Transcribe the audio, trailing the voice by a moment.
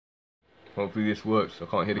Hopefully this works. I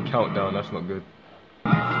can't hear the countdown. That's not good.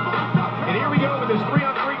 And here we go with this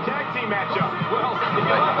 3-on-3 tag team matchup. Well, if you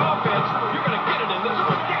like offense, you're going to get it in this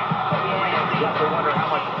one. You have to wonder how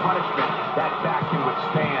much punishment that back can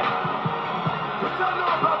withstand. What's that know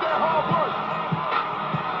about that hard work?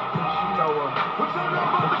 What's that know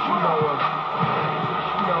about the crowd?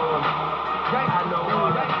 I know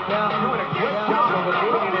doing a great job of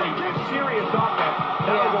eliminating any serious offense.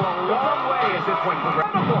 That will go a long way as this one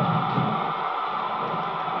progresses.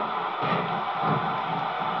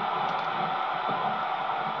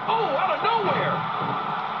 Oh, out of nowhere!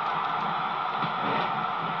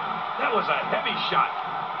 That was a heavy shot.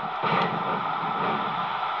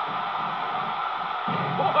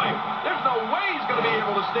 Boy, there's no way he's going to be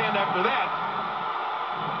able to stand after that.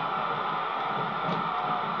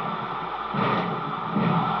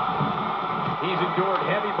 He's endured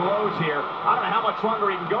heavy blows here. I don't know how much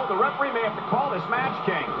longer he can go. The referee may have to call this match,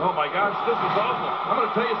 King. Oh, my gosh, this is awful. I'm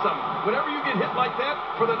going to tell you something. Whenever you get hit like that,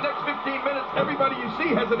 for the next 15 minutes, everybody you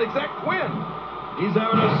see has an exact win. He's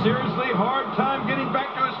having a seriously hard time getting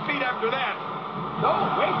back to his feet after that.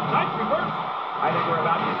 Oh, wait, nice reverse. I think we're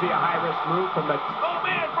about to see a high-risk move from the... Oh,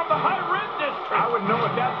 man, from the high-risk district. I wouldn't know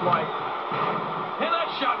what that's like. And that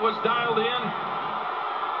shot was dialed in.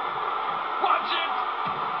 Watch it.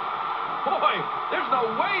 Boy, there's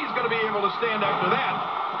no way he's going to be able to stand after that.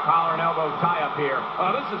 Collar and elbow tie-up here.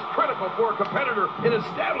 This is critical for a competitor in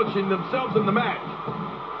establishing themselves in the match.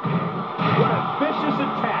 What a vicious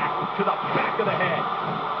attack to the back of the head.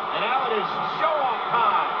 And now it is show-off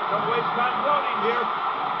time. Don't waste time floating here.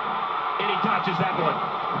 And he touches that one.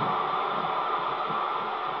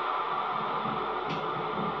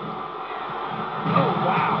 Oh,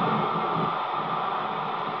 wow.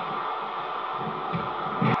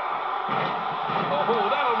 Oh,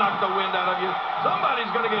 that'll knock the wind out of you.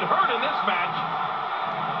 Somebody's going to get hurt in this match.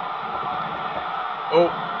 Oh.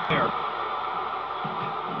 There.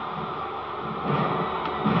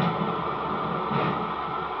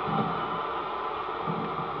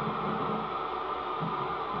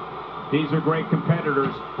 These are great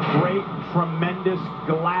competitors, great, tremendous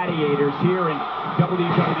gladiators here in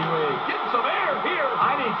WWE. Getting some air here.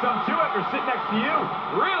 I need some too after sitting next to you.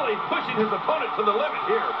 Really pushing his opponent to the limit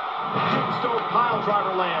here. Tombstone pile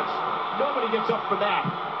driver lands. Nobody gets up for that.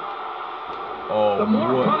 Oh, the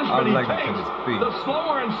more what? punishment he like takes, the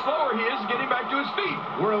slower and slower he is getting back to his feet.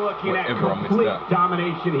 We're looking at complete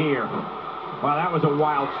domination here. Wow, that was a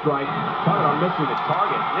wild strike. Talk about missing the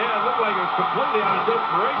target. Yeah, it looked like it was completely out of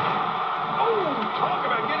desperation. Oh, talk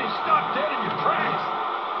about getting stopped dead in your tracks.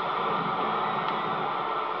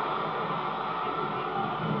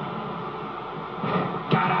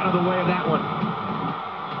 Got out of the way of that one.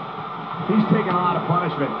 He's taking a lot of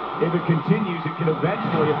punishment. If it continues, it can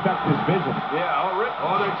eventually affect his vision. Yeah,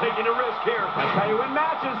 oh, they're taking a risk here. That's how you win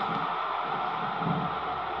matches.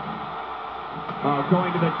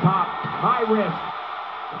 Going to the top. High risk.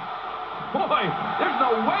 Boy, there's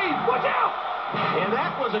no way. Watch out! And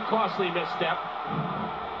that was a costly misstep.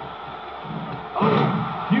 Oh,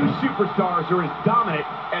 few superstars are as dominant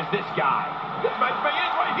as this guy. This match may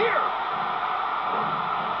end right here.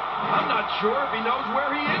 I'm not sure if he knows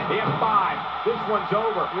where he is. The F5. This one's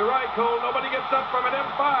over. You're right, Cole. Nobody gets up from an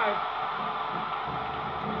F5.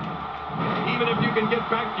 Even if you can get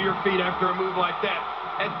back to your feet after a move like that,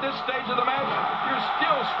 at this stage of the match, you're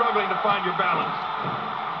still struggling to find your balance.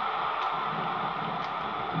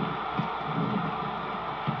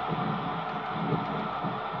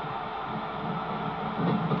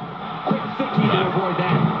 Quick thinking to avoid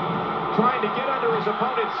that. Trying to get under his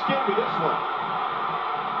opponent's skin with this one.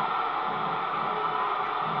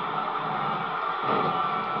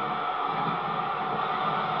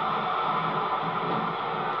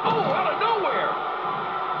 Oh, out of nowhere.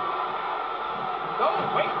 Oh,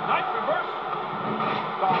 wait, nice reverse.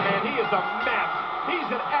 Oh, man, he is a mess. He's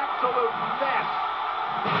an absolute mess.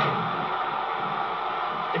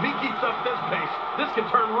 If he keeps up this pace, this can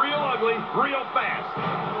turn real ugly real fast.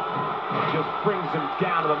 Just brings him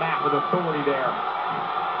down to the mat with authority there.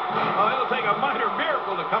 Oh, it'll take a minor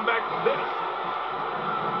miracle to come back from this.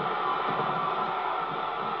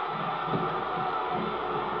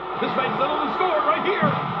 This may settle the score right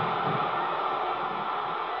here.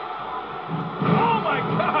 Oh, my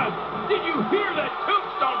God. Did you hear that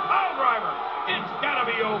tombstone pile driver? It's got to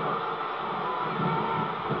be over.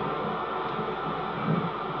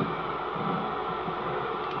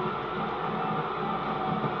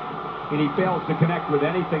 And he fails to connect with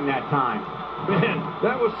anything that time. Man,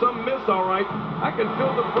 that was some miss, all right. I can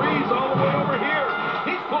feel the breeze all the way over here.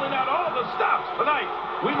 He's pulling out all the stops tonight.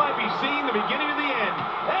 We might be seeing the beginning of the end.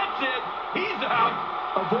 That's it. He's out.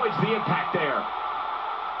 Avoids the impact there.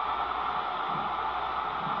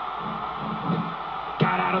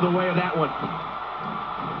 Got out of the way of that one.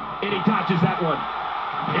 And he dodges that one.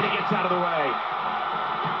 And he gets out of the way.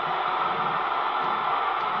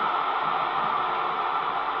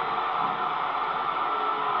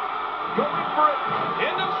 Going for it.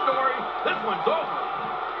 End of story. This one's over.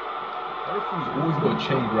 Everything's always got a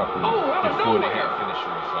chain grapple before they hit a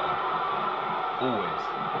finisher or something. Always.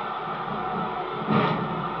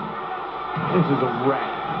 This is a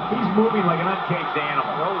wreck. He's moving like an uncaged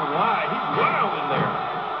animal. Rolling wide. He's wild in there.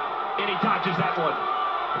 And he dodges that one.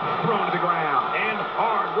 Thrown to the ground. And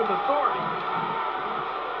hard with authority.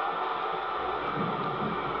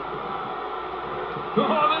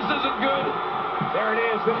 Oh, this isn't good. There it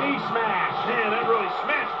is, the knee smash. Man, that really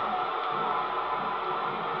smashed him.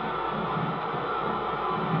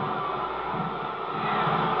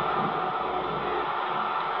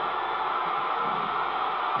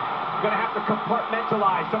 Going to have to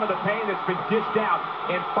compartmentalize some of the pain that's been dished out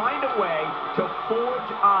and find a way to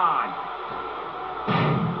forge on.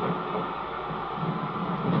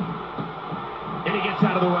 And he gets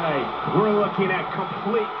out of the way. We're looking at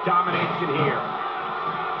complete domination here.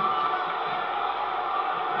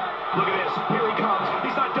 Look at this. Here he comes.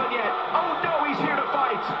 He's not done yet. Oh, no, he's here to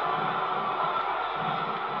fight.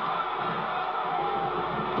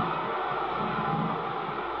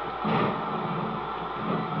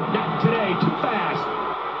 Not today. Too fast.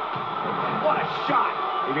 What a shot.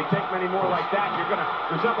 If you take many more like that, you're going to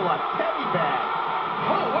resemble a heavy bag.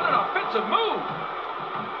 Oh, what an offensive move.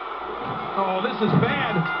 Oh, this is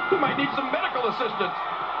bad. He might need some medical assistance.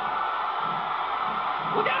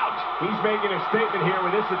 Look out! He's making a statement here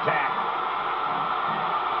with this attack.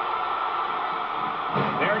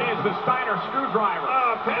 There it is, the Steiner screwdriver.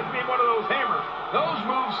 Pass me one of those hammers. Those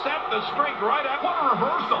moves set the strength right up. What a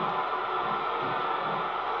reversal.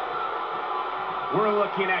 We're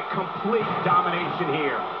looking at complete domination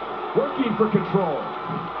here. Working for control.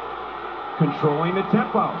 Controlling the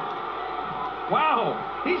tempo. Wow,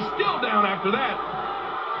 he's still down after that.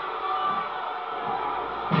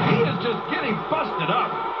 He is just getting busted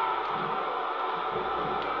up.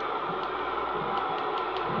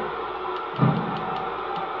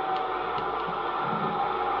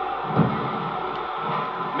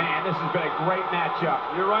 Man, this has been a great matchup.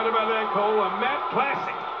 You're right about that, Cole. A mat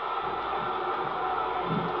classic.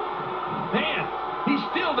 Man, he's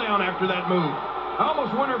still down after that move. I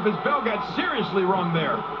almost wonder if his bell got seriously wrong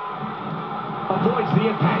there. Avoids the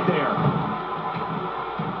impact there.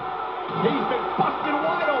 He's been busted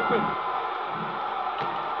wide open.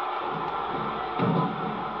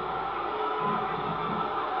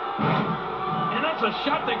 And that's a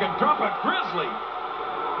shot that could drop a grizzly.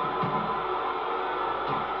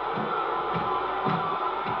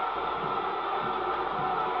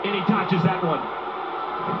 And he dodges that one.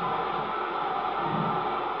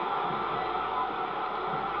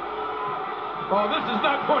 Oh, this is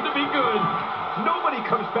not going to be good. Nobody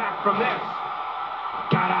comes back from this.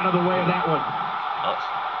 Got out of the way of that one.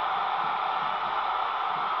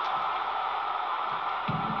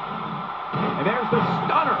 And there's the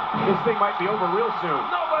stunner. This thing might be over real soon.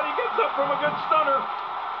 Nobody gets up from a good stunner.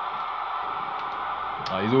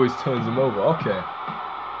 He always turns him over. Okay.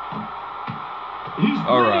 He's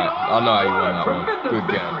all right. I know how you won that one. Good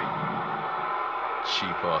game.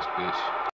 Cheap ass bitch.